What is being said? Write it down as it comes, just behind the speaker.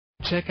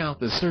Check out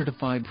the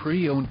certified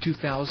pre-owned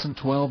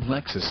 2012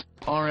 Lexus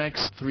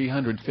RX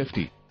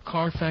 350.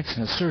 Carfax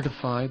has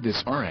certified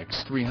this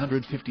RX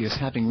 350 as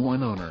having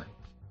one owner.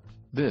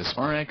 This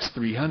RX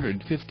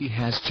 350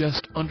 has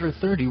just under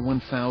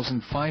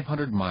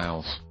 31,500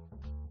 miles.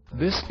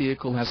 This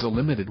vehicle has a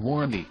limited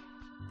warranty.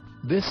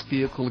 This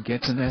vehicle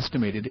gets an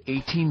estimated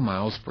 18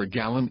 miles per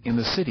gallon in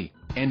the city,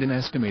 and an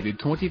estimated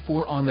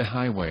 24 on the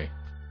highway.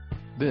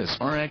 This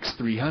RX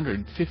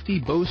 350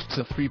 boasts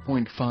a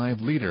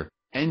 3.5-liter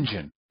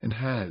engine, and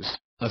has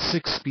a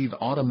 6-speed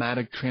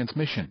automatic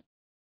transmission.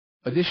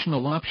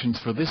 Additional options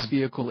for this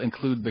vehicle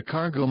include the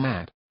cargo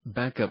mat,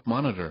 backup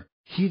monitor,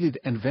 heated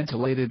and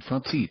ventilated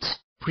front seats,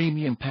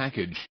 premium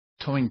package,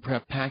 towing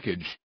prep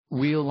package,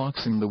 wheel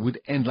locks in the wood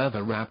and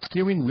leather-wrapped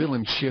steering wheel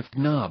and shift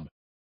knob.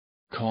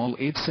 Call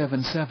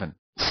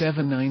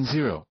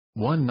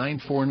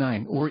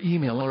 877-790-1949 or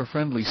email our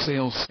friendly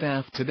sales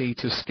staff today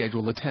to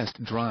schedule a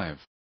test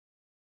drive.